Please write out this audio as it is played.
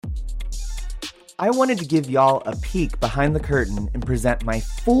I wanted to give y'all a peek behind the curtain and present my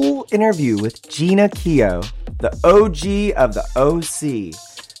full interview with Gina Keogh, the OG of the OC.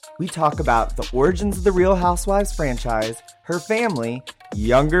 We talk about the origins of the Real Housewives franchise, her family,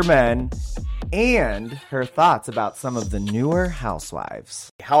 younger men, and her thoughts about some of the newer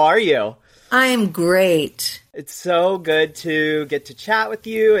housewives. How are you? I'm great. It's so good to get to chat with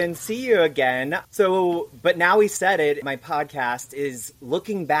you and see you again. But now we said it, my podcast is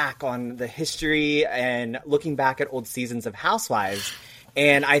looking back on the history and looking back at old seasons of Housewives.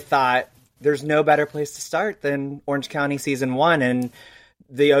 And I thought there's no better place to start than Orange County Season 1. And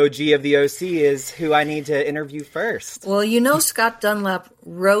the OG of the OC is who I need to interview first. Well, you know, Scott Dunlap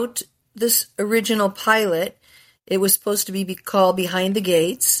wrote this original pilot. It was supposed to be called Behind the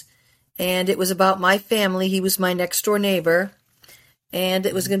Gates. And it was about my family. He was my next door neighbor. And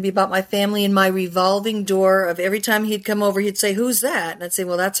it was going to be about my family and my revolving door of every time he'd come over, he'd say, "Who's that?" And I'd say,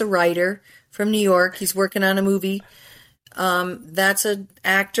 "Well, that's a writer from New York. He's working on a movie. That's an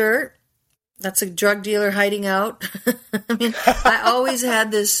actor. That's a drug dealer hiding out." I mean, I always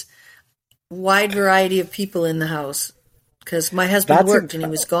had this wide variety of people in the house because my husband worked and he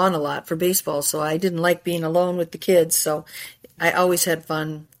was gone a lot for baseball. So I didn't like being alone with the kids. So I always had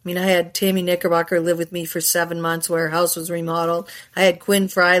fun. I mean, I had Tammy Knickerbocker live with me for 7 months where her house was remodeled. I had Quinn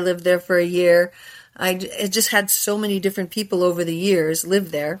Fry live there for a year. I just had so many different people over the years live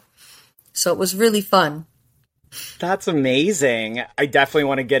there. So it was really fun. That's amazing. I definitely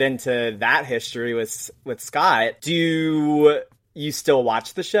want to get into that history with Scott. Do you still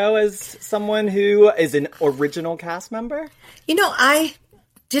watch the show as someone who is an original cast member? You know, I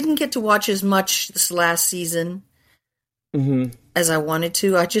didn't get to watch as much this last season. As I wanted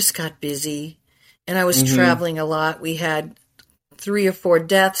to. I just got busy and I was traveling a lot. We had 3 or 4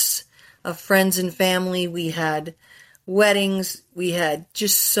 deaths of friends and family. We had weddings. We had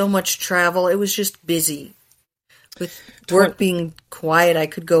just so much travel. It was just busy. With work being quiet, I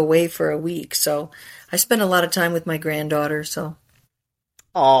could go away for a week. So I spent a lot of time with my granddaughter. So.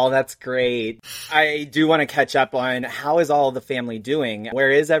 Oh, that's great. I do want to catch up on how is all the family doing? Where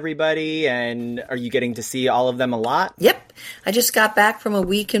is everybody? And are you getting to see all of them a lot? Yep. I just got back from a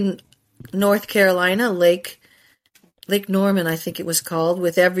week in North Carolina, Lake Norman, I think it was called,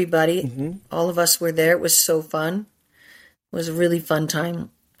 with everybody. All of us were there. It was so fun. It was a really fun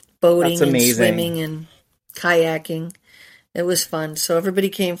time. Boating and swimming and kayaking. It was fun. So everybody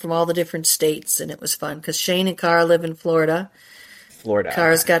came from all the different states, and it was fun because Shane and Cara live in Florida.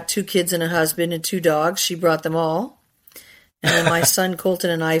 Cara's got 2 kids and a husband and 2 dogs. She brought them all. And then my son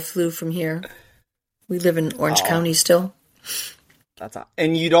Colton and I flew from here. We live in Orange County still. That's awesome.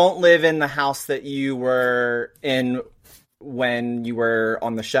 And you don't live in the house that you were in when you were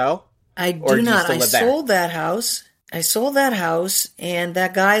on the show? I do not. I sold that house. And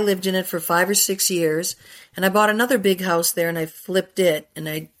that guy lived in it for 5 or 6 years. And I bought another big house there, and I flipped it. And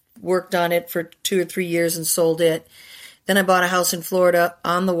I worked on it for 2 or 3 years and sold it. Then I bought a house in Florida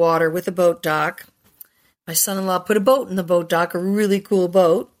on the water with a boat dock. My son-in-law put a boat in the boat dock, a really cool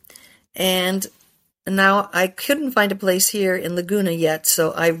boat. And now I couldn't find a place here in Laguna yet,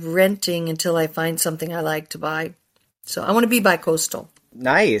 so I'm renting until I find something I like to buy. So I want to be bi-coastal.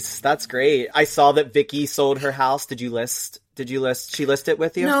 Nice. That's great. I saw that Vicky sold her house. Did she list it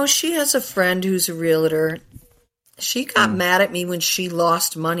with you? No, she has a friend who's a realtor. She got mad at me when she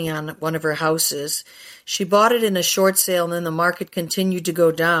lost money on one of her houses. She bought it in a short sale, and then the market continued to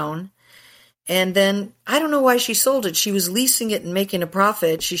go down. And then, I don't know why she sold it. She was leasing it and making a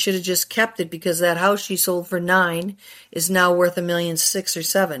profit. She should have just kept it because that house she sold for $9 million is now worth $1.6 million or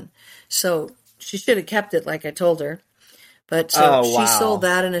 $7 million. So she should have kept it like I told her. But she sold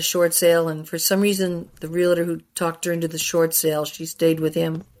that in a short sale, and for some reason, the realtor who talked her into the short sale, she stayed with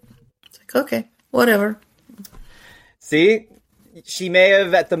him. It's like, okay, whatever. See, she may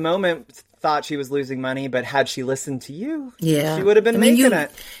have at the moment thought she was losing money, but had she listened to you, she would have been making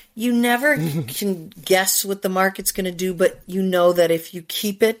it. You never can guess what the market's going to do, but you know that if you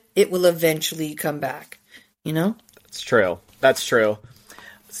keep it, it will eventually come back, you know? That's true.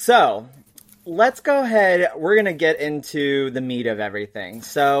 So let's go ahead. We're going to get into the meat of everything.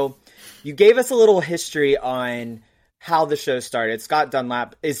 So you gave us a little history on how the show started. Scott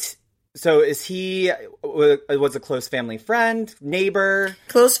Dunlap was a close family friend, neighbor?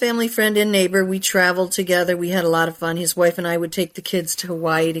 Close family friend and neighbor. We traveled together. We had a lot of fun. His wife and I would take the kids to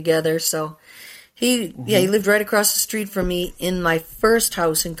Hawaii together. So he lived right across the street from me in my first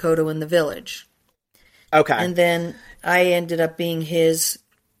house in Kodo in the Village. Okay. And then I ended up being his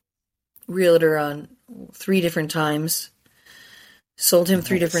realtor on 3 different times. Sold him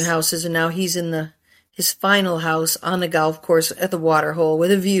 3 different houses, and now he's in his final house on the golf course at the water hole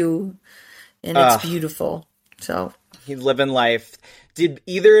with a view. and it's beautiful. So he's living life. Did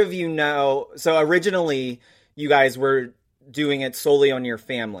either of you know? So originally, you guys were doing it solely on your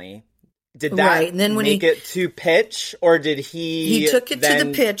family. Did that right. And then when make it to pitch, or did he? He took it to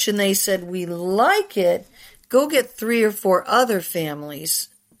the pitch, and they said, "We like it. Go get 3 or 4 other families."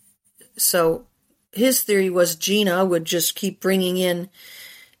 So his theory was Gina would just keep bringing in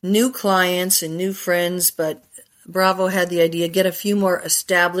new clients and new friends, but Bravo had the idea, get a few more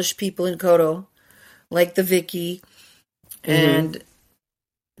established people in Koto, like the Vicky and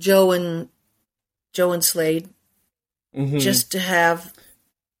Joe and Slade, just to have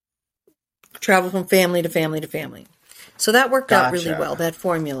travel from family to family to family. So that worked out really well, that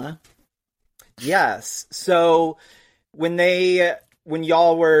formula. Yes. So when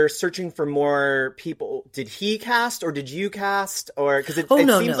y'all were searching for more people, did he cast or did you cast? Or because it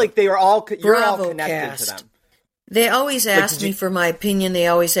seems like they were all you're all connected to them. They always asked me for my opinion. They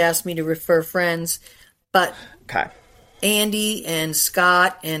always asked me to refer friends, but Andy and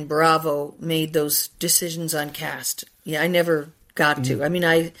Scott and Bravo made those decisions on cast. Yeah, I never got to. I mean,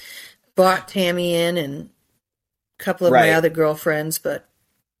 I brought Tammy in and a couple of my other girlfriends, but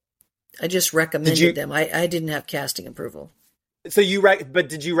I just recommended them. I didn't have casting approval. So but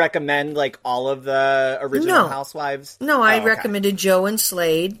did you recommend like all of the original Housewives? No, I recommended Joe and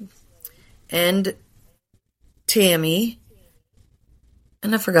Slade and Tammy,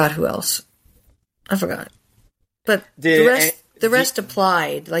 and I forgot who else. I forgot. But the rest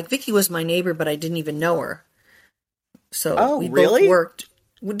applied. Like Vicky was my neighbor, but I didn't even know her. So we both worked.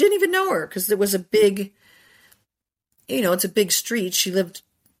 We didn't even know her because it was a big, it's a big street.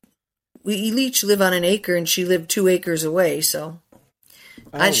 We each live on an acre, and she lived 2 acres away. So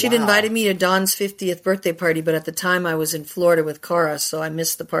she'd invited me to Don's 50th birthday party, but at the time I was in Florida with Cara, so I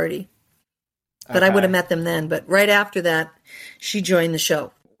missed the party. But I would have met them then. But right after that, she joined the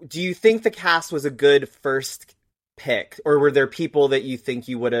show. Do you think the cast was a good first pick, or were there people that you think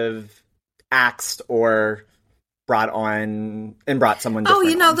you would have axed or brought on and brought someone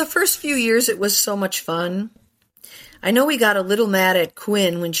different? The first few years it was so much fun. I know we got a little mad at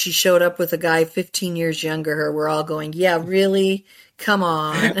Quinn when she showed up with a guy 15 years younger her. We're all going, yeah, really? Come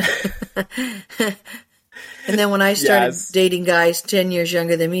on. And then when I started dating guys 10 years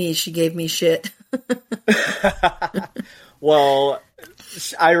younger than me, she gave me shit. Well,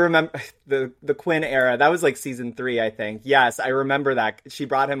 I remember the Quinn era. That was like season 3, I think. Yes, I remember that. She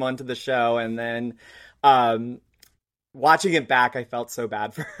brought him onto the show, and then watching it back, I felt so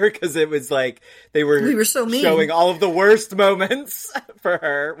bad for her because it was like we were so mean, showing all of the worst moments for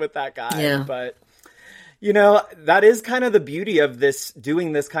her with that guy. Yeah. But that is kind of the beauty of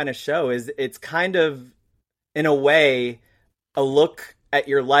doing this kind of show is it's kind of, in a way, a look at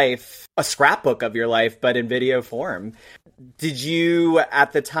your life, a scrapbook of your life, but in video form. Did you,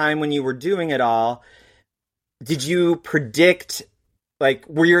 at the time when you were doing it all, did you predict, like,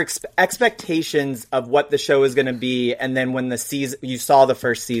 were your expectations of what the show was going to be, and then when you saw the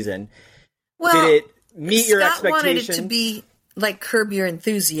first season, did it meet your expectations? Scott wanted it to be like Curb Your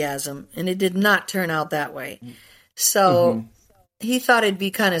Enthusiasm, and it did not turn out that way. So he thought it'd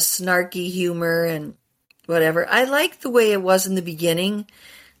be kind of snarky humor and whatever. I liked the way it was in the beginning.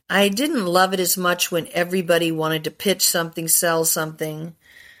 I didn't love it as much when everybody wanted to pitch something, sell something,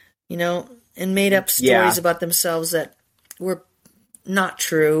 and made up stories about themselves that were not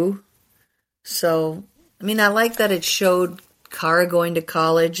true. So, I mean, I like that it showed Cara going to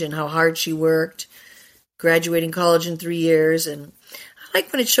college and how hard she worked, graduating college in 3 years. And I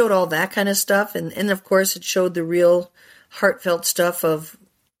like when it showed all that kind of stuff. And of course, it showed the real heartfelt stuff of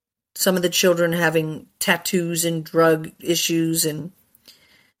some of the children having tattoos and drug issues. And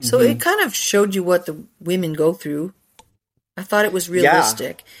so it kind of showed you what the women go through. I thought it was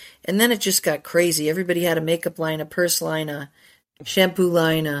realistic. And then it just got crazy. Everybody had a makeup line, a purse line, a shampoo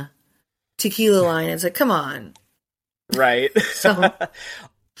line, a tequila line. It's like, come on. Right. So,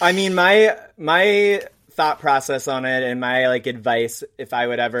 I mean, my thought process on it and my advice, if I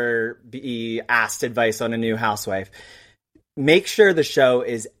would ever be asked advice on a new housewife, make sure the show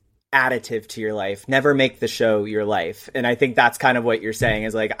is additive to your life. Never make the show your life. And I think that's kind of what you're saying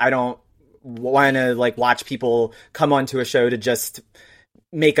is I don't want to watch people come onto a show to just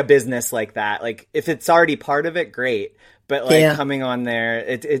make a business like that. If it's already part of it, great. But coming on there,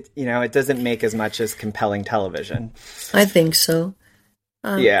 it doesn't make as much as compelling television. I think so.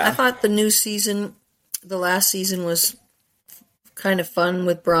 I thought the last season was kind of fun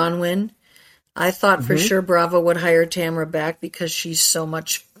with Bronwyn. I thought for sure Bravo would hire Tamara back because she's so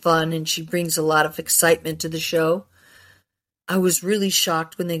much fun and she brings a lot of excitement to the show. I was really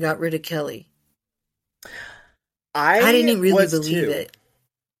shocked when they got rid of Kelly. I didn't really believe it.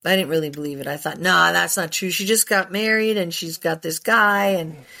 I didn't really believe it. I thought, nah, that's not true. She just got married and she's got this guy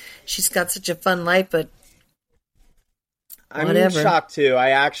and she's got such a fun life, but whatever. I'm shocked too.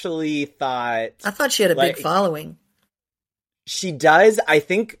 I actually thought... I thought she had a big following. She does. I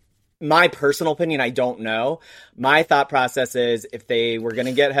think, my personal opinion, I don't know. My thought process is if they were going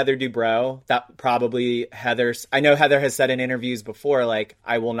to get Heather Dubrow, that probably I know Heather has said in interviews before, like,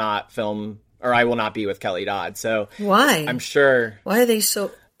 I will not film or I will not be with Kelly Dodd. So why? I'm sure. Why are they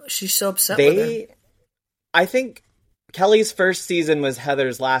she's so upset with her? I think Kelly's first season was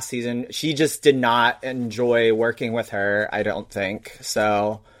Heather's last season. She just did not enjoy working with her, I don't think.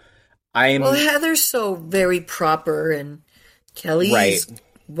 So Well, Heather's so very proper and Kelly's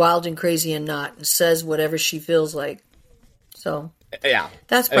wild and crazy and not, and says whatever she feels like. So yeah,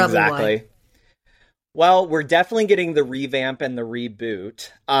 that's probably why. Well, we're definitely getting the revamp and the reboot.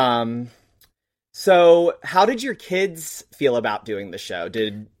 So how did your kids feel about doing the show?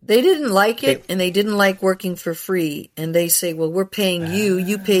 They didn't like it, and they didn't like working for free. And they say, well, we're paying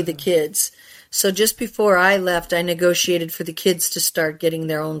you pay the kids. So just before I left, I negotiated for the kids to start getting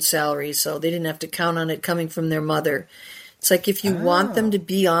their own salaries, so they didn't have to count on it coming from their mother. It's like if you want them to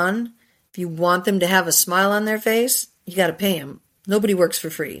be on, if you want them to have a smile on their face, you got to pay them. Nobody works for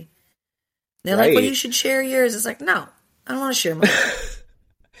free. They're like, well, you should share yours. It's like, no, I don't want to share mine.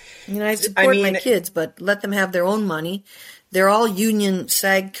 I support my kids, but let them have their own money. They're all union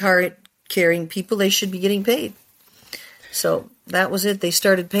SAG carrying people. They should be getting paid. So that was it. They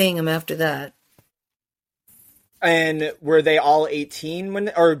started paying them after that. And were they all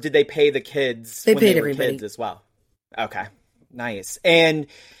 18 or did they pay the kids? They paid everybody kids as well. Okay, nice. And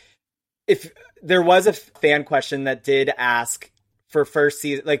if there was a fan question that did ask for first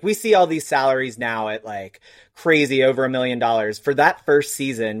season, like we see all these salaries now at like crazy over $1 million for that first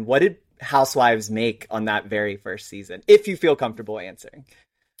season. What did Housewives make on that very first season? If you feel comfortable answering.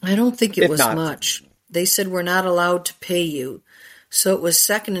 I don't think it was much. They said we're not allowed to pay you. So it was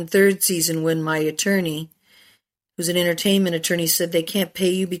second and third season when my attorney, who's an entertainment attorney, said they can't pay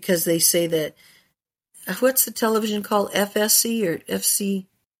you because they say that, what's the television called? FSC or FC?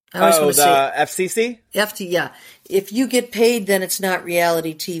 I always want to say FCC? FT, yeah. If you get paid, then it's not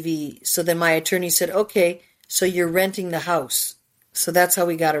reality TV. So then my attorney said, okay, so you're renting the house. So that's how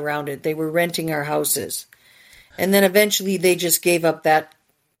we got around it. They were renting our houses. And then eventually they just gave up that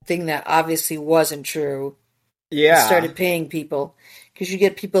thing that obviously wasn't true. Yeah. And started paying people. Because you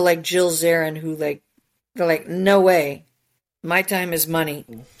get people like Jill Zarin who they're like, no way. My time is money.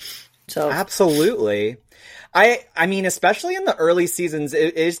 So absolutely. I mean, especially in the early seasons,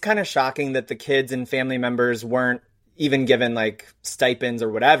 it is kind of shocking that the kids and family members weren't even given like stipends or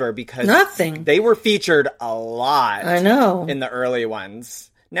whatever because nothing. They were featured a lot. I know. In the early ones.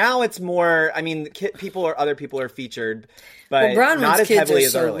 Now it's more, I mean, other people are featured, but Bronwyn's not as kids heavily are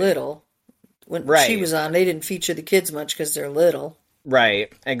as so early. Little. When she was on, they didn't feature the kids much because they're little.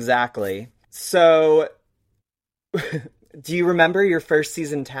 Right, exactly. So, do you remember your first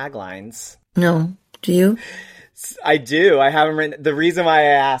season taglines? No. Do you? I do. I haven't written. The reason why I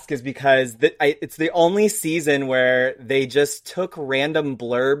ask is because it's the only season where they just took random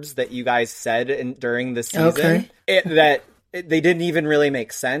blurbs that you guys said during the season that they didn't even really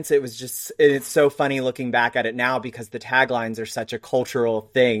make sense. It was just, it's so funny looking back at it now because the taglines are such a cultural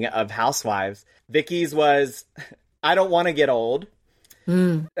thing of Housewives. Vicky's was, I don't want to get old.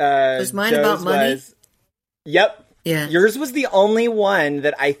 Was mine Joe's about money? Yep. Yeah. Yours was the only one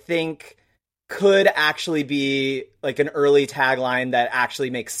that I think could actually be like an early tagline that actually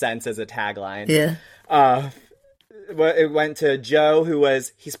makes sense as a tagline. Yeah. It went to Joe, who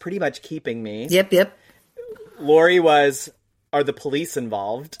was, he's pretty much keeping me. Yep. Lori was, are the police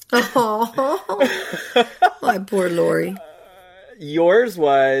involved? Oh, my poor Lori. Yours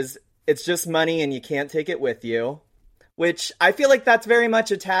was, it's just money and you can't take it with you. Which I feel like that's very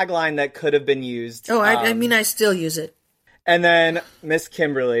much a tagline that could have been used. Oh, I mean, I still use it. And then Miss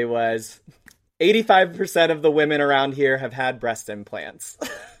Kimberly was, 85% of the women around here have had breast implants.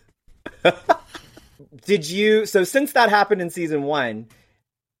 So since that happened in season 1,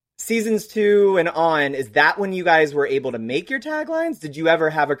 seasons 2 and on, is that when you guys were able to make your taglines? Did you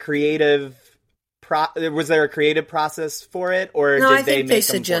ever have a creative, was there a creative process for it? Or no, did I think they they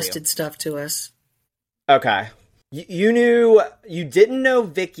suggested stuff to us. Okay. You didn't know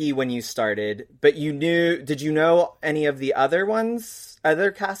Vicky when you started, but did you know any of the other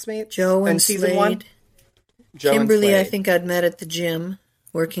castmates? Joe and season Slade. 1? Joe Kimberly, and Slade. I think I'd met at the gym,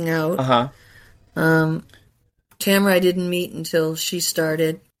 working out. Uh-huh. Tamara I didn't meet until she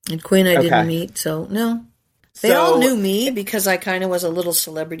started. And Quinn I didn't meet, so no. They all knew me because I kind of was a little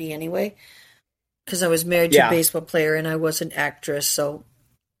celebrity anyway. Because I was married to a baseball player and I was an actress, so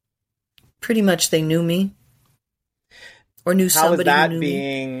pretty much they knew me or knew How was somebody that who knew me.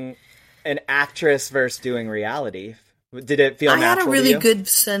 being an actress versus doing reality? Did it feel I had natural a really to you? good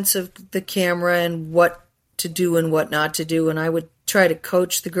sense of the camera and what to do and what not to do, and I would try to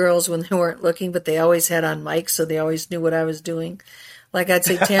coach the girls when they weren't looking, but they always had on mics, so they always knew what I was doing. Like I'd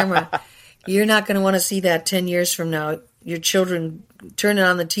say, Tamara, you're not going to want to see that 10 years from now. Your children turning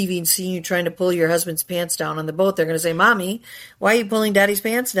on the TV and seeing you trying to pull your husband's pants down on the boat. They're going to say, Mommy, why are you pulling Daddy's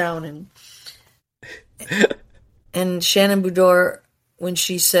pants down? And Shannon Boudreau, when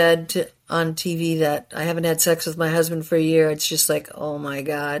she said on TV that I haven't had sex with my husband for a year, it's just like, oh my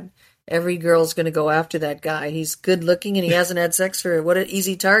God, every girl's going to go after that guy. He's good looking and he hasn't had sex for her. What an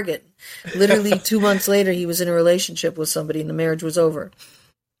easy target. Literally 2 months later, he was in a relationship with somebody and the marriage was over.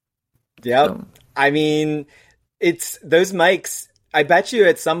 Yep. So, I mean, it's those mics. I bet you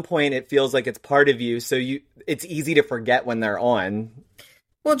at some point it feels like it's part of you. So it's easy to forget when they're on.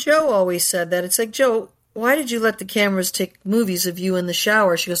 well, Joe always said that. It's like, Joe, why did you let the cameras take movies of you in the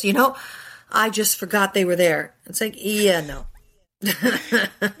shower? She goes, I just forgot they were there. It's like, yeah, no.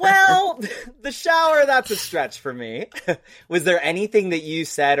 Well, the shower, that's a stretch for me. Was there anything that you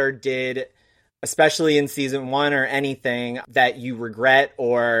said or did, especially in season 1 or anything, that you regret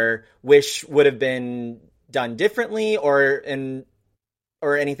or wish would have been done differently or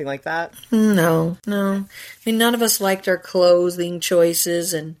anything like that? No. I mean, none of us liked our clothing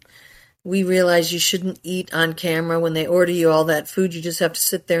choices, and we realized you shouldn't eat on camera. When they order you all that food, you just have to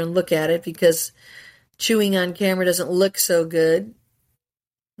sit there and look at it because chewing on camera doesn't look so good.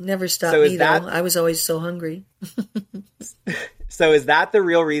 Never stopped me, though. I was always so hungry. So is that the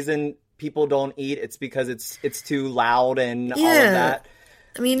real reason people don't eat? It's because it's too loud and all of that?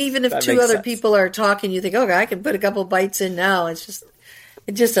 I mean, even if That two makes other sense. people are talking, you think, okay, I can put a couple bites in now. It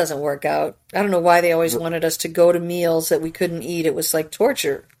just doesn't work out. I don't know why they always wanted us to go to meals that we couldn't eat. It was like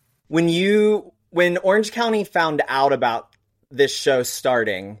torture. When Orange County found out about this show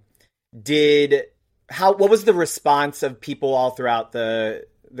starting, what was the response of people all throughout the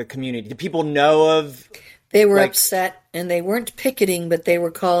community? Did people know of? They were upset, and they weren't picketing, but they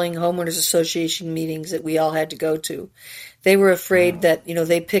were calling homeowners association meetings that we all had to go to. They were afraid that,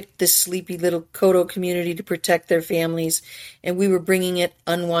 they picked this sleepy little Kodo community to protect their families, and we were bringing it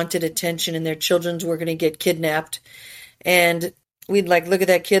unwanted attention, and their children were going to get kidnapped. And we'd look at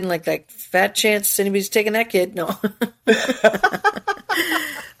that kid and like fat chance anybody's taking that kid. No.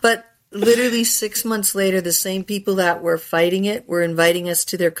 But literally 6 months later, the same people that were fighting it were inviting us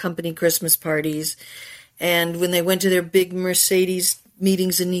to their company Christmas parties. And when they went to their big Mercedes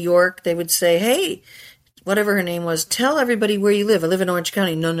meetings in New York, they would say, hey, whatever her name was, tell everybody where you live. I live in Orange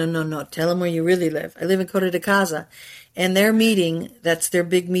County. No. Tell them where you really live. I live in Coto de Casa. And their meeting, that's their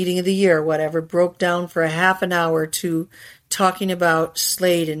big meeting of the year or whatever, broke down for a half an hour to talking about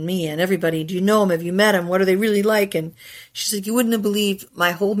Slade and me and everybody. Do you know him? Have you met him? What are they really like? And she said, you wouldn't have believed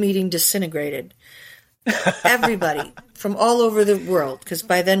my whole meeting disintegrated. Everybody from all over the world, because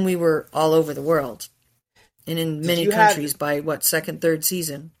by then we were all over the world and in many countries by second, third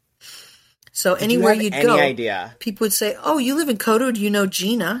season. So anywhere you'd go, idea? People would say, oh, you live in Koto. Do you know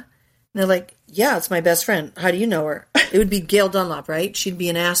Gina? And they're like, yeah, it's my best friend. How do you know her? It would be Gail Dunlop, right? She'd be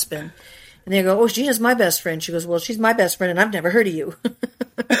in Aspen. And they go, oh, Gina's my best friend. She goes, well, she's my best friend, and I've never heard of you.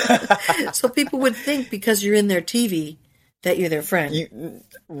 So people would think because you're in their TV that you're their friend.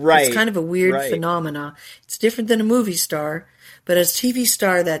 Right. It's kind of a weird phenomena. It's different than a movie star. But as a TV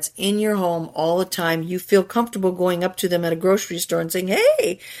star that's in your home all the time, you feel comfortable going up to them at a grocery store and saying,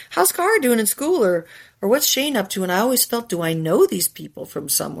 hey, how's Cara doing in school? Or what's Shane up to? And I always felt, do I know these people from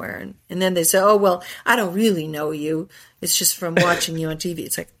somewhere? And then they say, oh, well, I don't really know you. It's just from watching you on TV.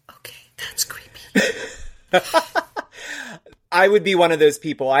 It's like, okay, that's creepy. I would be one of those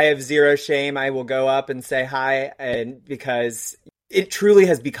people. I have zero shame. I will go up and say hi, and because it truly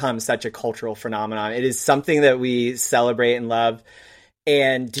has become such a cultural phenomenon. It is something that we celebrate and love.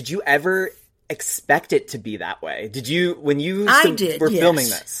 And did you ever expect it to be that way? Did you, when you were filming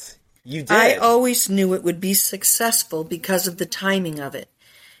this? You did? I always knew it would be successful because of the timing of it.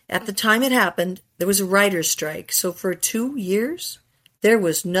 At the time it happened, there was a writer's strike. So for 2 years, there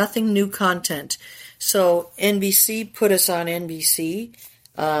was nothing new content. So NBC put us on NBC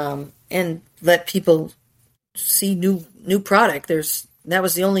and let people see new product. That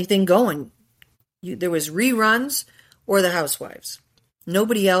was the only thing going. There was reruns or The Housewives.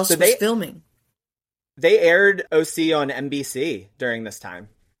 Nobody else was filming. They aired OC on NBC during this time.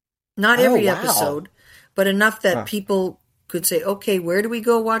 Not every episode, but enough that people could say, okay, where do we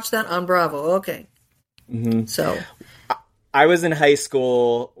go watch that? On Bravo. Okay. Mm-hmm. So I was in high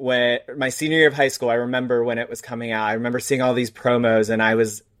school my senior year of high school. I remember when it was coming out. I remember seeing all these promos, and I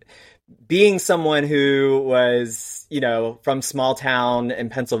was being someone who was, from small town in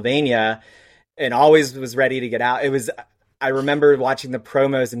Pennsylvania and always was ready to get out, I remember watching the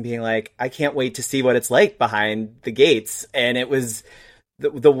promos and being like, I can't wait to see what it's like behind the gates. And it was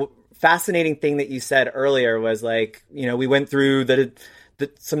the fascinating thing that you said earlier was like, we went through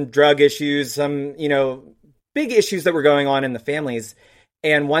some drug issues, some, big issues that were going on in the families.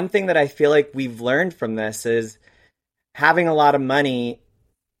 And one thing that I feel like we've learned from this is having a lot of money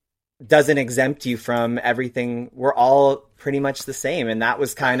doesn't exempt you from everything. We're all pretty much the same. And that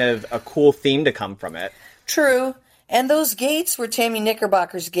was kind of a cool theme to come from it. True. And those gates were Tammy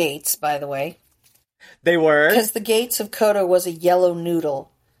Knickerbocker's gates, by the way. They were? Because the gates of Kodo was a yellow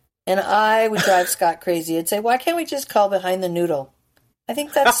noodle. And I would drive Scott crazy. I'd say, why can't we just call behind the noodle? I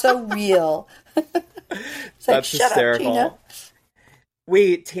think that's so real. It's like, shut hysterical. up, Gina.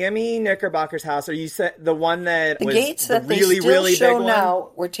 Wait, Tammy Knickerbocker's house? Are you the one that the was gates the that really, they still really show big now one?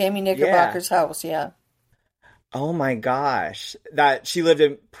 were Tammy Knickerbocker's house? Yeah. Oh my gosh, that she lived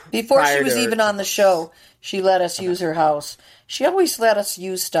in before she was even on the show. She let us use her house. She always let us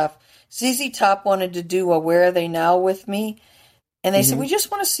use stuff. ZZ Top wanted to do a "Where Are They Now" with me, and they said, "We just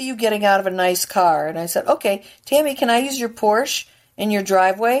want to see you getting out of a nice car." And I said, "Okay, Tammy, can I use your Porsche in your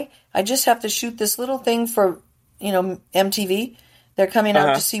driveway? I just have to shoot this little thing for MTV." They're coming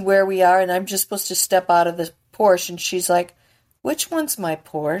out to see where we are, and I'm just supposed to step out of the Porsche. And she's like, which one's my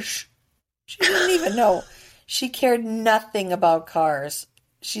Porsche? She didn't even know. She cared nothing about cars.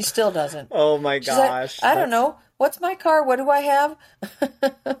 She still doesn't. Oh, my gosh. Like, I don't know. What's my car? What do I have?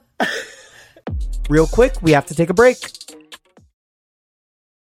 Real quick, we have to take a break.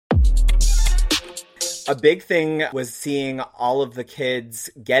 A big thing was seeing all of the kids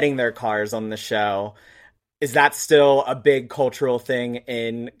getting their cars on the show. Is that still a big cultural thing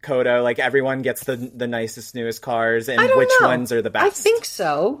in Kodo? Like everyone gets the nicest, newest cars, and which ones are the best? I think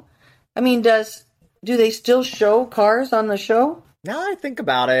so. I mean, do they still show cars on the show? Now I think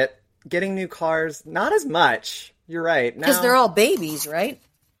about it, getting new cars, not as much. You're right. Because they're all babies, right?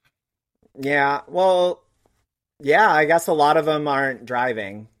 Yeah. Well, yeah, I guess a lot of them aren't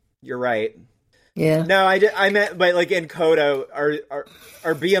driving. You're right. Yeah. No, I meant, but like in Kodo,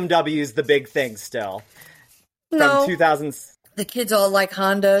 are BMWs the big thing still? No. From 2000s. The kids all like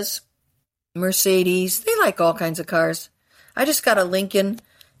Hondas, Mercedes. They like all kinds of cars. I just got a Lincoln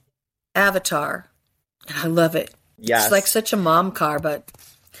Avatar, and I love it. Yes. It's like such a mom car, but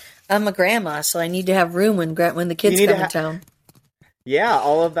I'm a grandma, so I need to have room when the kids come in town. Yeah,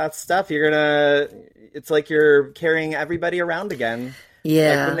 all of that stuff. It's like you're carrying everybody around again.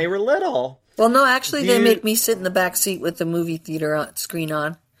 Yeah. Like when they were little. Well, no, actually, they make me sit in the back seat with the movie theater screen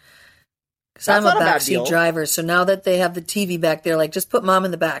on. Because I'm a backseat driver, so now that they have the TV back there, like, just put Mom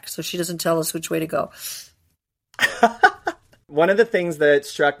in the back so she doesn't tell us which way to go. One of the things that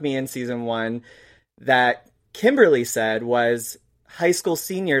struck me in season 1 that Kimberly said was high school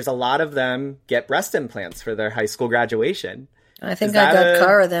seniors, a lot of them get breast implants for their high school graduation. I think I got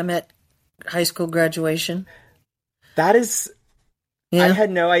Cara them at high school graduation. That is... Yeah. I had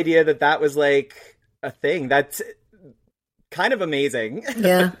no idea that was like a thing. That's kind of amazing.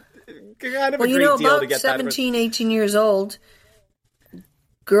 Yeah. Kind of a great deal about to get 17, 18 years old,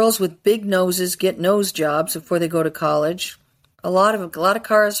 girls with big noses get nose jobs before they go to college. A lot of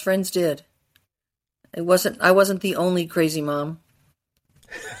Cara's friends did. I wasn't the only crazy mom.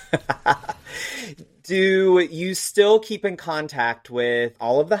 Do you still keep in contact with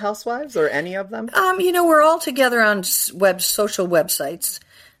all of the housewives or any of them? We're all together on social websites.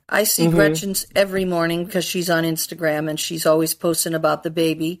 I see Gretchen's every morning because she's on Instagram and she's always posting about the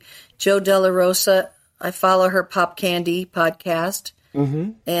baby. Joe Della Rosa, I follow her Pop Candy podcast,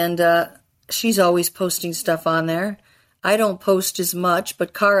 and she's always posting stuff on there. I don't post as much,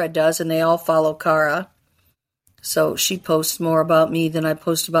 but Cara does, and they all follow Cara. So she posts more about me than I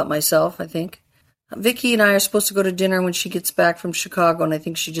post about myself, I think. Vicky and I are supposed to go to dinner when she gets back from Chicago, and I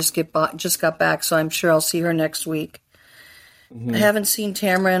think she just got back, so I'm sure I'll see her next week. I haven't seen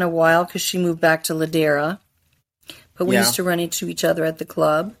Tamara in a while because she moved back to Ladera, but we used to run into each other at the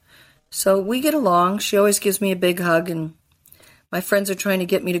club. So we get along. She always gives me a big hug, and my friends are trying to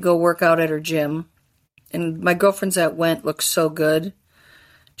get me to go work out at her gym. And my girlfriends that went look so good.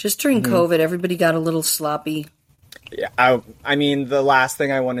 Just during COVID, everybody got a little sloppy. Yeah, I mean, the last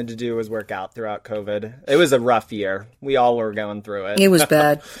thing I wanted to do was work out throughout COVID. It was a rough year. We all were going through it. It was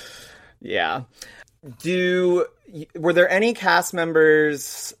bad. Yeah. Were there any cast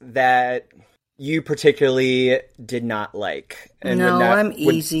members that you particularly did not like? I'm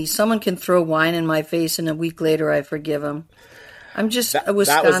easy. Someone can throw wine in my face, and a week later I forgive them. I'm just a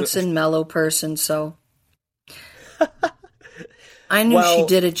Wisconsin mellow person, so... I knew she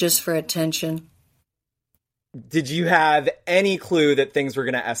did it just for attention. Did you have any clue that things were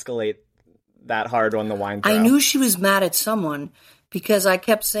going to escalate that hard on the wine throw? I knew she was mad at someone because I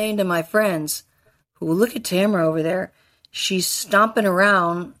kept saying to my friends, "Well, look at Tamara over there. She's stomping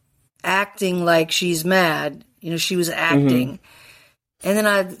around, acting like she's mad." She was acting. And then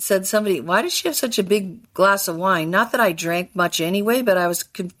I said, somebody, why does she have such a big glass of wine? Not that I drank much anyway, but I was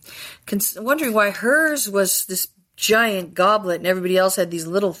wondering why hers was this giant goblet and everybody else had these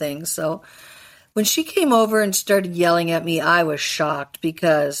little things. So when she came over and started yelling at me, I was shocked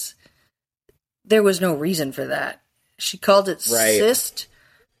because there was no reason for that. She called it cyst,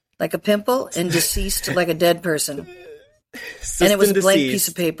 like a pimple, and deceased, like a dead person. And it was a blank piece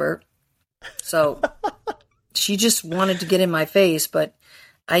of paper. So she just wanted to get in my face, but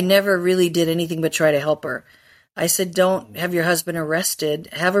I never really did anything but try to help her. I said, don't have your husband arrested.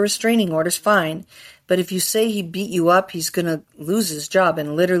 Have a restraining order's fine. But if you say he beat you up, he's going to lose his job.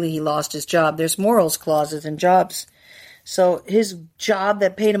 And literally he lost his job. There's morals clauses in jobs. So his job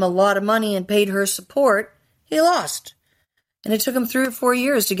that paid him a lot of money and paid her support, he lost. And it took him 3 or 4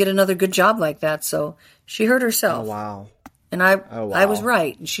 years to get another good job like that. So she hurt herself. Oh, wow. And I was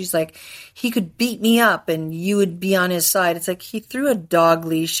right. And she's like, he could beat me up and you would be on his side. It's like he threw a dog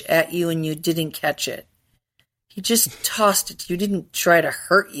leash at you and you didn't catch it. He just tossed it. You didn't try to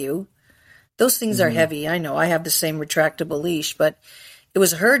hurt you. Those things are heavy. I know. I have the same retractable leash, but it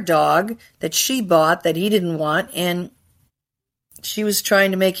was her dog that she bought that he didn't want, and she was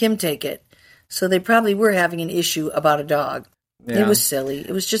trying to make him take it. So they probably were having an issue about a dog. Yeah. It was silly.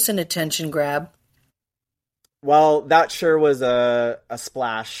 It was just an attention grab. Well, that sure was a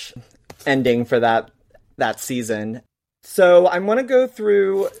splash ending for that season. So I want to go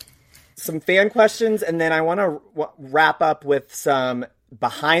through some fan questions, and then I want to wrap up with some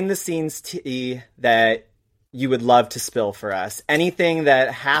behind-the-scenes tea that you would love to spill for us. Anything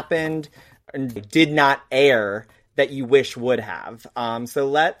that happened and did not air that you wish would have. So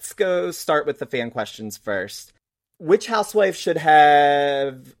let's go start with the fan questions first. Which housewife should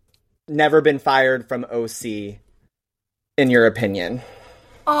have never been fired from OC, in your opinion?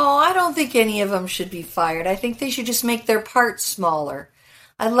 Oh, I don't think any of them should be fired. I think they should just make their parts smaller.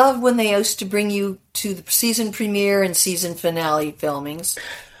 I love when they used to bring you to the season premiere and season finale filmings.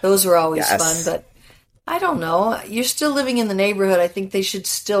 Those were always fun, but I don't know. You're still living in the neighborhood. I think they should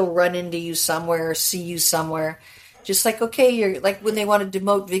still run into you somewhere or see you somewhere. Just like, okay, you're like when they want to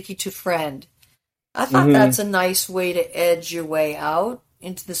demote Vicky to friend. I thought that's a nice way to edge your way out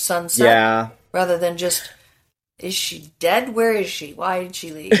into the sunset. Yeah. Rather than just, is she dead? Where is she? Why did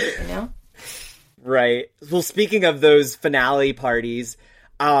she leave? Right. Well, speaking of those finale parties,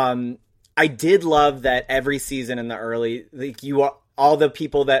 I did love that every season in the early, all the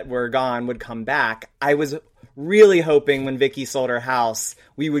people that were gone would come back. I was really hoping when Vicky sold her house,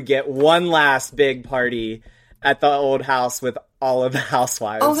 we would get one last big party at the old house with all of the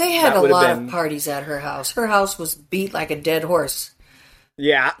housewives. Oh, they had a lot of parties at her house. Her house was beat like a dead horse.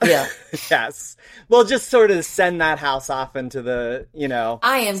 Yeah. Yeah. Yes. Well, just sort of send that house off into the,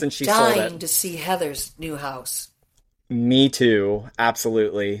 I am since she dying sold it. to see Heather's new house. Me too.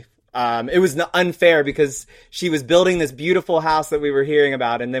 Absolutely. It was unfair because she was building this beautiful house that we were hearing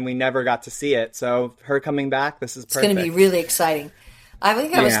about, and then we never got to see it. So her coming back, this is perfect. It's going to be really exciting. I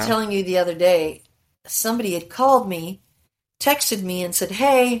think I was telling you the other day, somebody had called me, texted me, and said,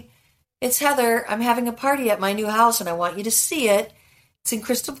 "Hey, it's Heather. I'm having a party at my new house, and I want you to see it. It's in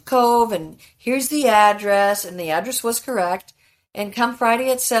Crystal Cove, and here's the address." And the address was correct. And come Friday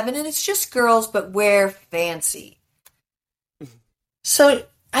at 7, and it's just girls, but wear fancy. So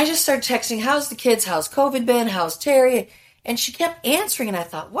I just started texting, how's the kids? How's COVID been? How's Terry? And she kept answering, and I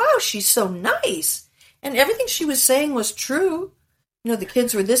thought, wow, she's so nice. And everything she was saying was true. The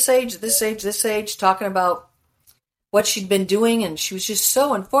kids were this age, talking about what she'd been doing, and she was just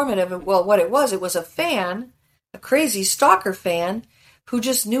so informative. And, well, what it was a fan, a crazy stalker fan, who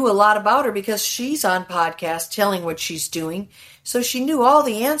just knew a lot about her because she's on podcast telling what she's doing. So she knew all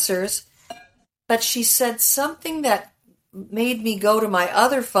the answers, but she said something that made me go to my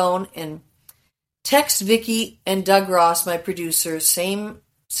other phone and text Vicky and Doug Ross, my producer, same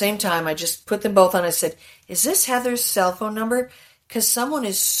time. I just put them both on. I said, is this Heather's cell phone number? Because someone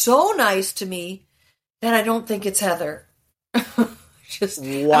is so nice to me that I don't think it's Heather. Wow.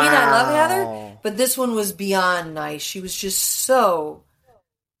 I love Heather, but this one was beyond nice. She was just so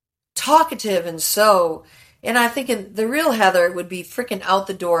talkative and I think the real Heather would be freaking out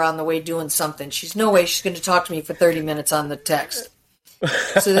the door on the way doing something. She's no way she's going to talk to me for 30 minutes on the text.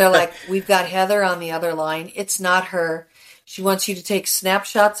 So they're like, we've got Heather on the other line. It's not her. She wants you to take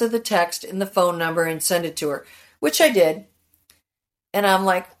snapshots of the text and the phone number and send it to her, which I did. And I'm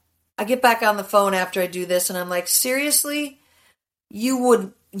like, I get back on the phone after I do this, and I'm like, seriously? You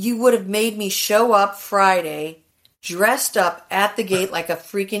would have made me show up Friday dressed up at the gate like a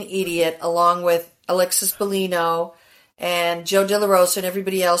freaking idiot, along with Alexis Bellino and Joe De La Rosa and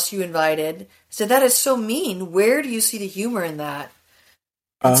everybody else you invited. I said, that is so mean. Where do you see the humor in that?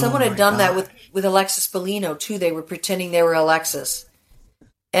 And someone had done that with Alexis Bellino, too. They were pretending they were Alexis.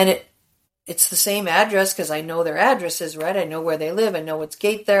 And it's the same address, because I know their addresses, right? I know where they live. I know what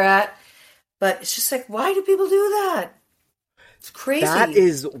gate they're at. But it's just like, why do people do that? It's crazy. That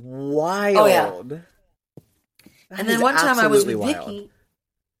is wild. Oh, yeah. And then one time I was with Vicky,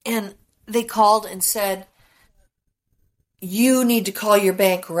 and they called and said, you need to call your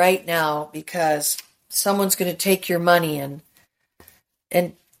bank right now because someone's going to take your money.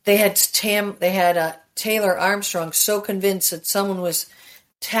 And they had Taylor Armstrong so convinced that someone was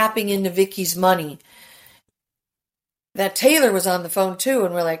tapping into Vicky's money that Taylor was on the phone too.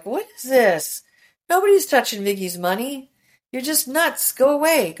 And we're like, what is this? Nobody's touching Vicky's money. You're just nuts. Go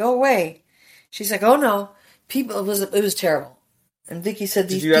away. Go away. She's like, oh no. People, it was terrible. And Vicky said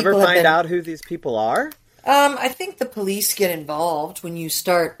these people. Did you ever find out who these people are? I think the police get involved when you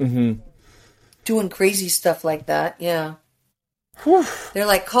start doing crazy stuff like that. Yeah. Whew. They're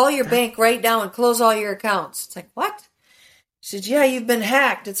like, call your bank right now and close all your accounts. It's like, what? She said, yeah, you've been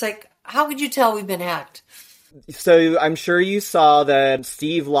hacked. It's like, how could you tell we've been hacked? So I'm sure you saw that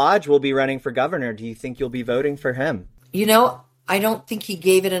Steve Lodge will be running for governor. Do you think you'll be voting for him? You know, I don't think he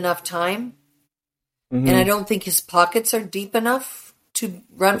gave it enough time. And I don't think his pockets are deep enough to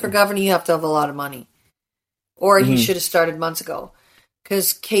run for governor. You have to have a lot of money. Or he should have started months ago.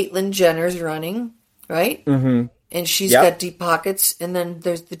 Because Caitlyn Jenner's running, right? And she's got deep pockets. And then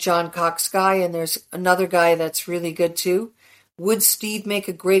there's the John Cox guy. And there's another guy that's really good too. Would Steve make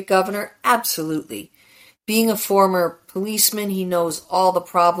a great governor? Absolutely. Being a former policeman, he knows all the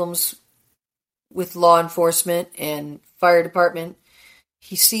problems with law enforcement and fire department.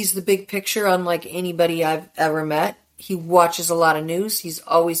 He sees the big picture unlike anybody I've ever met. He watches a lot of news. He's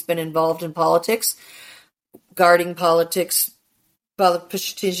always been involved in politics, guarding politics,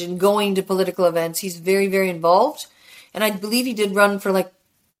 politician, going to political events. He's very, very involved. And I believe he did run for like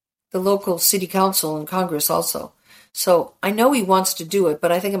the local city council and Congress also. So I know he wants to do it,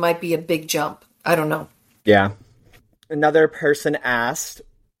 but I think it might be a big jump. I don't know. Yeah. Another person asked,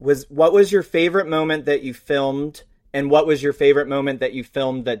 what was your favorite moment that you filmed, and what was your favorite moment that you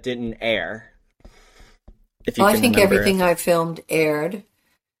filmed that didn't air? If you I think everything I filmed aired.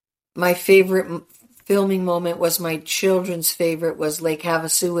 My favorite filming moment was my children's favorite was Lake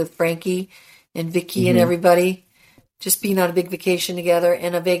Havasu with Frankie and Vicky and everybody. Just being on a big vacation together,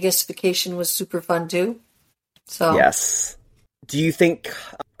 and a Vegas vacation was super fun too. So yes. Do you think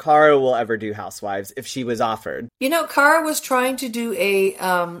Cara will ever do Housewives if she was offered? You know, Cara was trying to do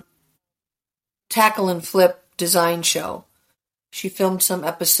a tackle and flip design show. She filmed some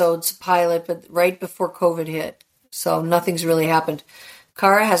episodes, pilot, but right before COVID hit. So nothing's really happened.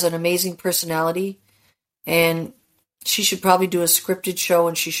 Cara has an amazing personality, and she should probably do a scripted show,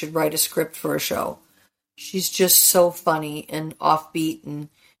 and she should write a script for a show. She's just so funny and offbeat, and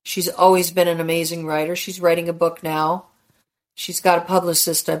she's always been an amazing writer. She's writing a book now. She's got a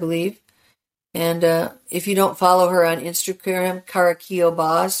publicist, I believe. And if you don't follow her on Instagram, Cara Kio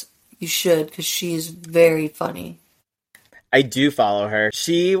Boz, you should, because she's very funny. I do follow her.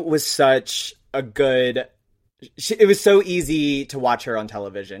 She was such a good... it was so easy to watch her on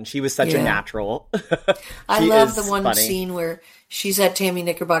television. She was such a natural. I love the one scene where she's at Tammy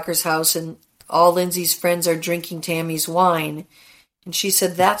Knickerbocker's house and all Lindsay's friends are drinking Tammy's wine. And she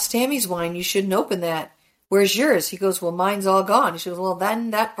said, that's Tammy's wine. You shouldn't open that. Where's yours? He goes, well, mine's all gone. She goes, well,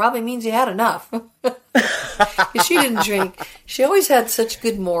 then that probably means you had enough. She didn't drink. She always had such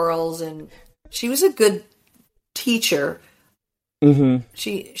good morals, and she was a good teacher.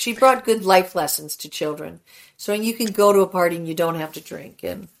 She brought good life lessons to children. So you can go to a party and you don't have to drink.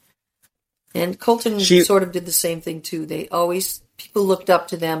 And Colton sort of did the same thing too. People looked up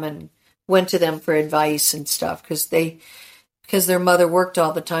to them and went to them for advice and stuff because their mother worked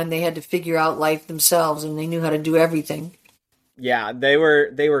all the time. They had to figure out life themselves, and they knew how to do everything. Yeah, they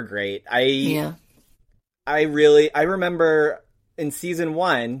were great. I remember in season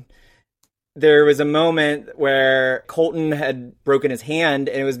 1, there was a moment where Colton had broken his hand,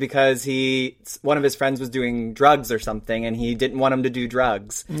 and it was because one of his friends was doing drugs or something, and he didn't want him to do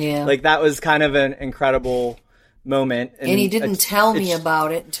drugs. Yeah. Like, that was kind of an incredible moment. And he didn't tell me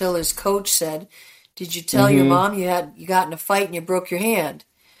about it until his coach said, did you tell your mom you got in a fight and you broke your hand?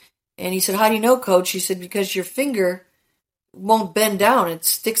 And he said, how do you know, coach? He said, because your finger won't bend down. It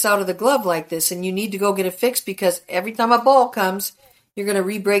sticks out of the glove like this, and you need to go get it fixed because every time a ball comes, you're going to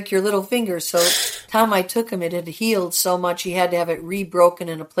re-break your little finger. So time I took him, it had healed so much he had to have it re-broken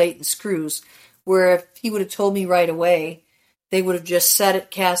in a plate and screws. Where if he would have told me right away, they would have just set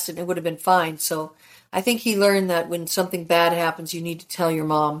it, cast it, and it would have been fine. So I think he learned that when something bad happens, you need to tell your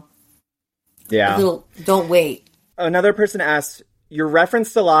mom. Yeah. Don't wait. Another person asked, you're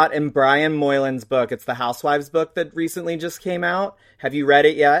referenced a lot in Brian Moylan's book. It's the Housewives book that recently just came out. Have you read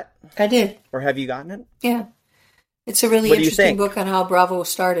it yet? I did. Or have you gotten it? Yeah. It's a really What do you interesting think? book on how Bravo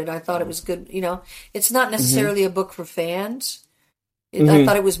started. I thought it was good. You know, it's not necessarily a book for fans. I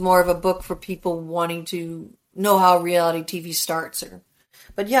thought it was more of a book for people wanting to know how reality TV starts.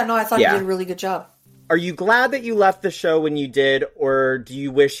 But yeah, no, I thought he did a really good job. Are you glad that you left the show when you did, or do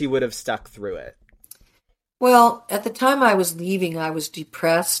you wish you would have stuck through it? Well, at the time I was leaving, I was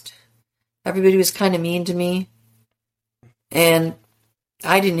depressed. Everybody was kind of mean to me. And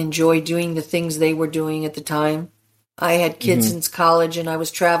I didn't enjoy doing the things they were doing at the time. I had kids since college, and I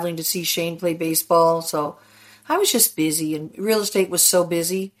was traveling to see Shane play baseball, so I was just busy, and real estate was so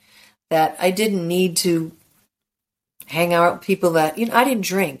busy that I didn't need to hang out with people that, I didn't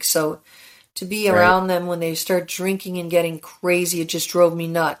drink, so to be around them when they start drinking and getting crazy, it just drove me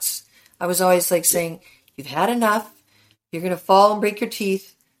nuts. I was always like saying, you've had enough, you're going to fall and break your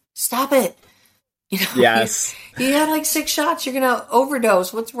teeth, stop it. Yes. You had like 6 shots, you're going to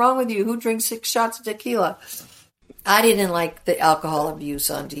overdose. What's wrong with you? Who drinks 6 shots of tequila? I didn't like the alcohol abuse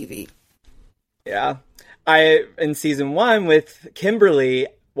on TV. Yeah. In season 1 with Kimberly,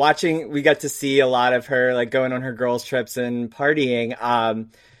 we got to see a lot of her like going on her girls' trips and partying.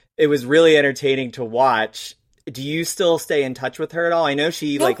 It was really entertaining to watch. Do you still stay in touch with her at all? I know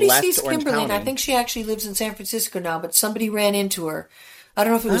she Nobody left sees Orange Kimberly, County. and I think she actually lives in San Francisco now, but somebody ran into her. I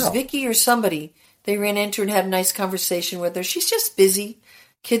don't know if it was Vicky or somebody. They ran into her and had a nice conversation with her. She's just busy.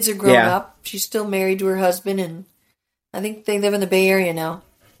 Kids are grown up. She's still married to her husband, and I think they live in the Bay Area now.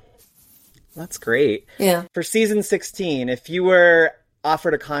 That's great. Yeah. For season 16, if you were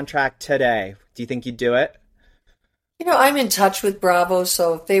offered a contract today, do you think you'd do it? I'm in touch with Bravo,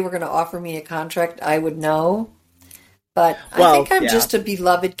 so if they were going to offer me a contract, I would know. But I think I'm just a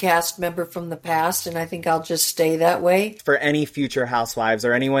beloved cast member from the past, and I think I'll just stay that way. For any future housewives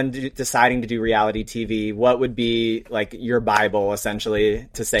or anyone deciding to do reality TV, what would be like your Bible, essentially,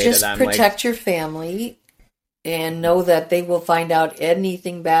 to say just to them? Just protect your family and know that they will find out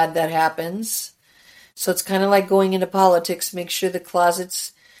anything bad that happens. So it's kind of like going into politics. Make sure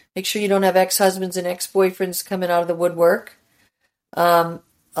you don't have ex-husbands and ex-boyfriends coming out of the woodwork. A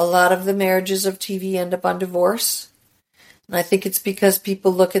lot of the marriages of TV end up on divorce. And I think it's because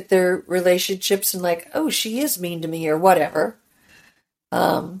people look at their relationships and like, oh, she is mean to me or whatever.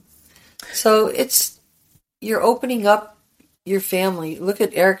 So you're opening up your family. Look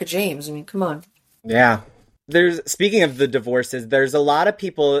at Erica James. I mean, come on. Yeah. Speaking of the divorces, there's a lot of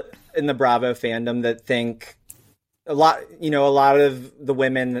people in the Bravo fandom that think a lot of the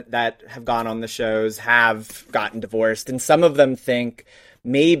women that have gone on the shows have gotten divorced. And some of them think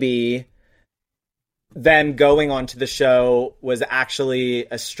maybe them going onto the show was actually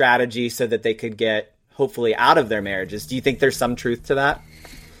a strategy so that they could get hopefully out of their marriages. Do you think there's some truth to that?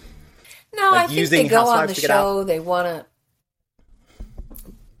 No, I think they go on the show. They want to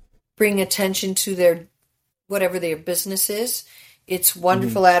bring attention to whatever their business is. It's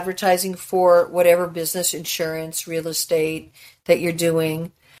wonderful advertising for whatever business, insurance, real estate that you're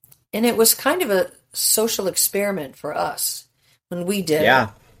doing. And it was kind of a social experiment for us when we did it.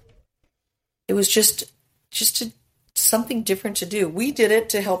 It was just something different to do. We did it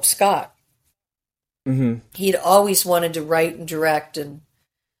to help Scott. He'd always wanted to write and direct and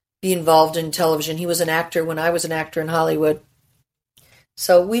be involved in television. He was an actor when I was an actor in Hollywood.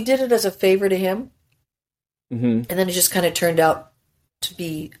 So we did it as a favor to him. And then it just kind of turned out to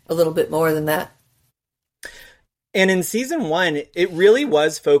be a little bit more than that. And in season 1, it really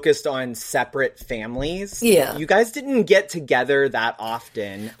was focused on separate families. Yeah. You guys didn't get together that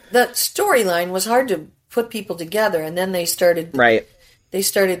often. The storyline was hard to put people together, and then they started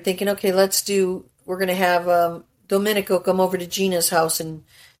thinking, okay, we're going to have Domenico come over to Gina's house and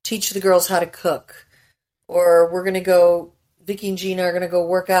teach the girls how to cook. Or we're going to go, Vicky and Gina are going to go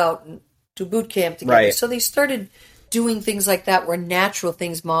work out and do boot camp together. Right. So they started doing things like that were natural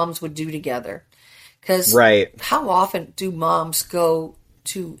things moms would do together. Because how often do moms go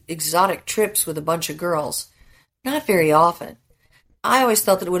to exotic trips with a bunch of girls? Not very often. I always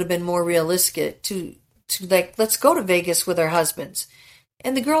felt that it would have been more realistic to like, let's go to Vegas with our husbands.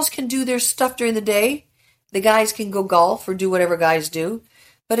 And the girls can do their stuff during the day. The guys can go golf or do whatever guys do.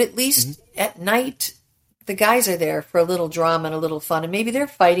 But at least at night, the guys are there for a little drama and a little fun. And maybe they're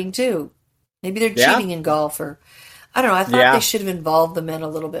fighting too. Maybe they're cheating in golf. Or I don't know. I thought Yeah. they should have involved the men a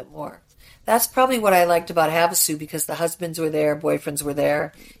little bit more. That's probably what I liked about Havasu, because the husbands were there, boyfriends were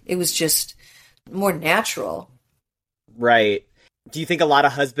there. It was just more natural. Right. Do you think a lot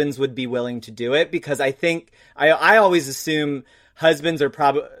of husbands would be willing to do it? Because I think I always assume husbands are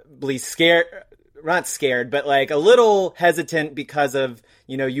probably scared, not scared, but like a little hesitant because of,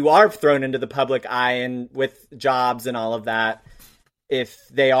 you are thrown into the public eye and with jobs and all of that. If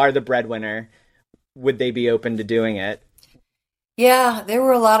they are the breadwinner, would they be open to doing it? Yeah, there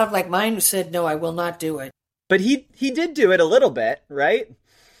were a lot of like mine who said, no, I will not do it. But he did do it a little bit, right?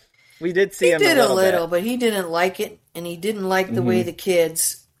 We did see him He did a little bit. but he didn't like it, and he didn't like the way the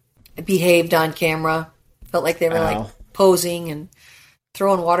kids behaved on camera. Felt like they were like posing and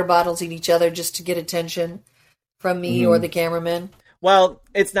throwing water bottles at each other just to get attention from me or the cameraman. Well,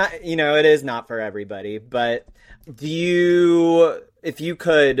 it's not, it is not for everybody, but if you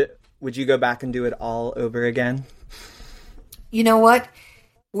could, would you go back and do it all over again? You know what?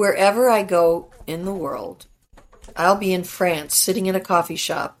 Wherever I go in the world, I'll be in France sitting in a coffee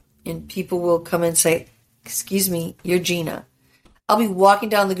shop, and people will come and say, excuse me, you're Gina. I'll be walking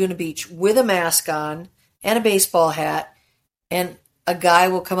down Laguna Beach with a mask on and a baseball hat, and a guy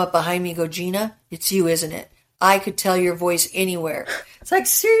will come up behind me and go, Gina, it's you, isn't it? I could tell your voice anywhere. It's like,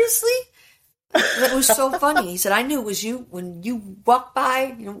 seriously? That was so funny. He said, I knew it was you when you walked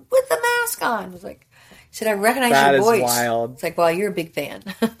by with the mask on. It was like, he said, I recognize your voice. That is wild. It's like, well, you're a big fan.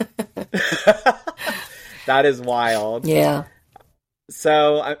 That is wild. Yeah.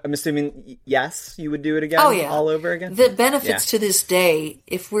 So I'm assuming, yes, you would do it again? Oh, yeah. All over again? The benefits to this day,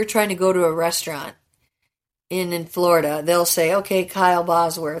 if we're trying to go to a restaurant in Florida, they'll say, okay, Kyle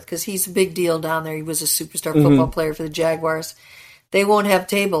Bosworth, because he's a big deal down there. He was a superstar football player for the Jaguars. They won't have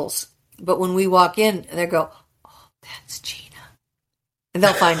tables. But when we walk in, they'll go, oh, that's Gina. And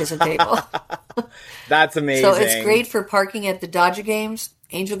they'll find us a table. That's amazing. So it's great for parking at the Dodger games,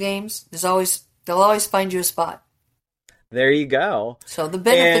 Angel games. They'll always find you a spot. There you go. So the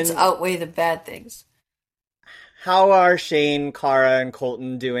benefits outweigh the bad things. How are Shane, Cara, and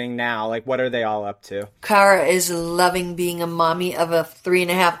Colton doing now? Like, what are they all up to? Cara is loving being a mommy of a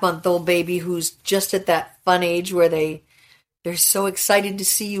 3.5-month-old baby who's just at that fun age where they're so excited to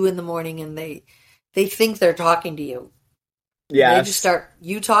see you in the morning, and they think they're talking to you. Yeah. They just start,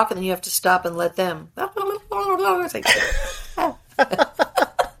 you talk, and then you have to stop and let them. It's like,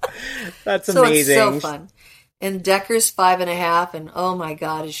 That's so amazing. it's so fun. And Decker's 5.5, and oh my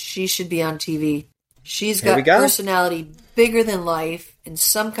God, she should be on TV. She's got personality bigger than life and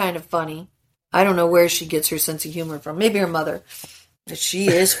some kind of funny. I don't know where she gets her sense of humor from. Maybe her mother. But she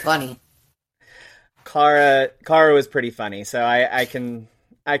is funny. Cara was pretty funny, so I can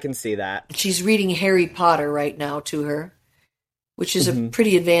see that. She's reading Harry Potter right now to her, which is a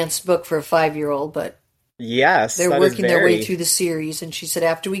pretty advanced book for a 5-year-old, but yes, they're working their way through the series. And she said,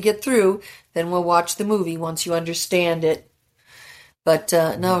 after we get through, then we'll watch the movie once you understand it. But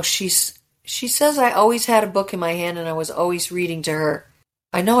no, she says I always had a book in my hand and I was always reading to her.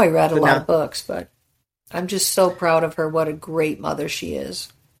 I know I read a lot of books, but I'm just so proud of her. What a great mother she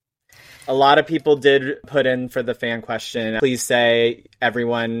is. A lot of people did put in for the fan question. Please say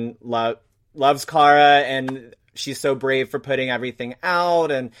everyone loves Cara and she's so brave for putting everything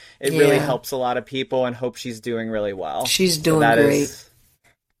out, and it really helps a lot of people, and hope she's doing really well. She's doing great. Is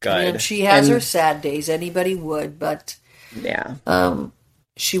good. And she has her sad days. Anybody would, but yeah.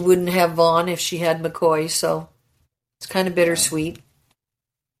 She wouldn't have Vaughn if she had McCoy, so it's kind of bittersweet.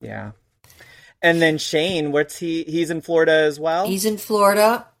 Yeah. And then Shane, he's in Florida as well? He's in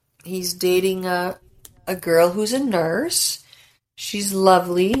Florida. He's dating a girl who's a nurse. She's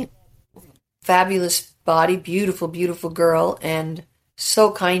lovely, fabulous body, beautiful, beautiful girl, and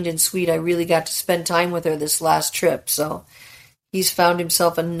so kind and sweet. I really got to spend time with her this last trip, so he's found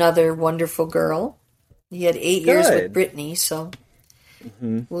himself another wonderful girl. He had 8 years with Brittany, so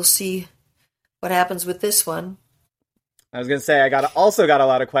we'll see what happens with this one. I was going to say, I also got a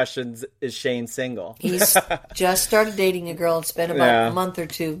lot of questions. Is Shane single? He's just started dating a girl. It's been about a month or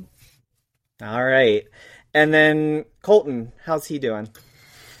two. All right. And then Colton, how's he doing?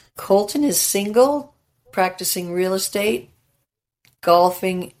 Colton is single, practicing real estate,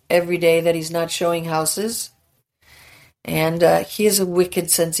 golfing every day that he's not showing houses. And he has a wicked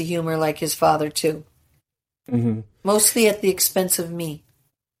sense of humor like his father, too. Mm-hmm. Mostly at the expense of me.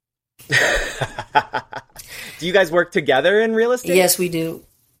 Do you guys work together in real estate? Yes, we do.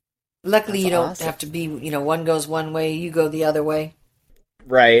 Luckily, you don't have to be, one goes one way, you go the other way.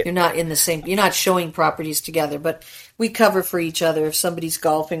 Right. You're not showing properties together, but we cover for each other if somebody's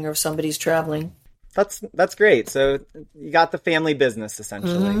golfing or if somebody's traveling. That's great. So you got the family business,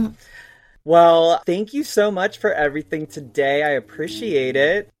 essentially. Mm-hmm. Well, thank you so much for everything today. I appreciate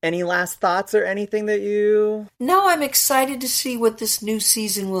it. Any last thoughts or anything that you... No, I'm excited to see what this new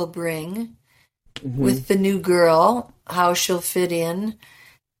season will bring with the new girl, how she'll fit in.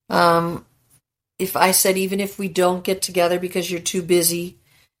 If I said, even if we don't get together because you're too busy,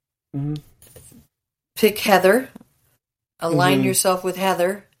 pick Heather, align yourself with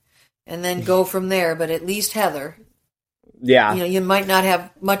Heather, and then go from there. But at least Heather. Yeah. You might not have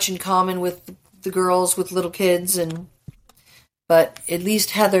much in common with the girls with little kids, but at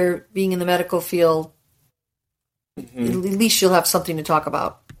least Heather, being in the medical field, at least she'll have something to talk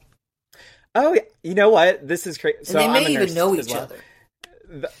about. Oh, you know what? This is crazy. And they may even know each other.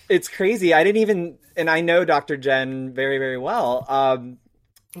 It's crazy. I didn't even, and I know Dr. Jen very, very well.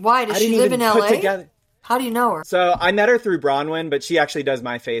 Why? Does she live in LA? How do you know her? So I met her through Bronwyn, but she actually does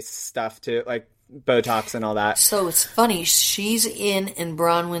my face stuff too, like Botox and all that. So it's funny. She's in and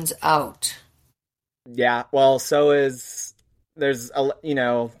Bronwyn's out. Yeah. Well, so is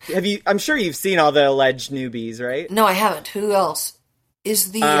I'm sure you've seen all the alleged newbies, right? No, I haven't. Who else?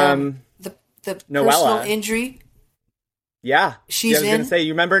 Is the Noella. Personal injury? Yeah. She's I was going to say,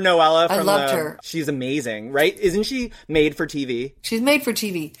 you remember Noella? I loved her. She's amazing, right? Isn't she made for TV? She's made for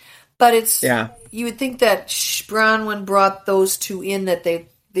TV. But it's, you would think that Bronwyn brought those two in, that they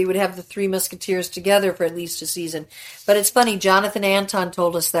would have the Three Musketeers together for at least a season. But it's funny, Jonathan Anton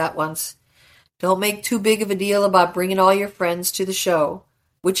told us that once. Don't make too big of a deal about bringing all your friends to the show,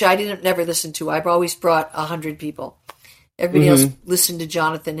 which I never listened to. I've always brought 100 people. Everybody else listened to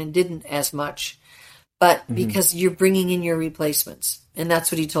Jonathan and didn't as much. But because you're bringing in your replacements. And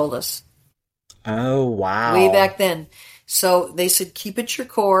that's what he told us. Oh, wow. Way back then. So they said, keep it your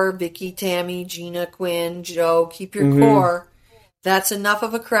core. Vicky, Tammy, Gina, Quinn, Joe, keep your core. That's enough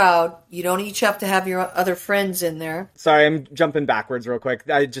of a crowd. You don't each have to have your other friends in there. Sorry, I'm jumping backwards real quick.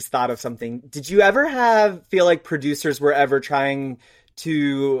 I just thought of something. Did you ever feel like producers were ever trying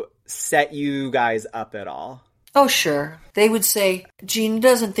to set you guys up at all? Oh, sure. They would say, Gina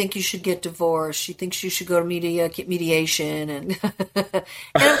doesn't think you should get divorced. She thinks you should go to mediation. And and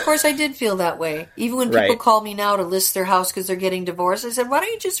of course, I did feel that way. Even when people call me now to list their house because they're getting divorced, I said, why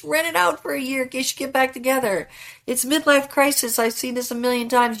don't you just rent it out for a year in case you get back together? It's midlife crisis. I've seen this a million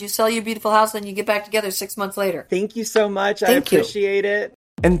times. You sell your beautiful house, then you get back together 6 months later. Thank you so much. I appreciate it.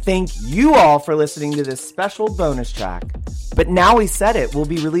 And thank you all for listening to this special bonus track. But Now We Said It, we'll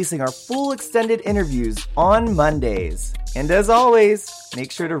be releasing our full extended interviews on Mondays. And as always,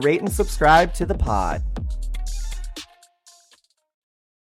 make sure to rate and subscribe to the pod.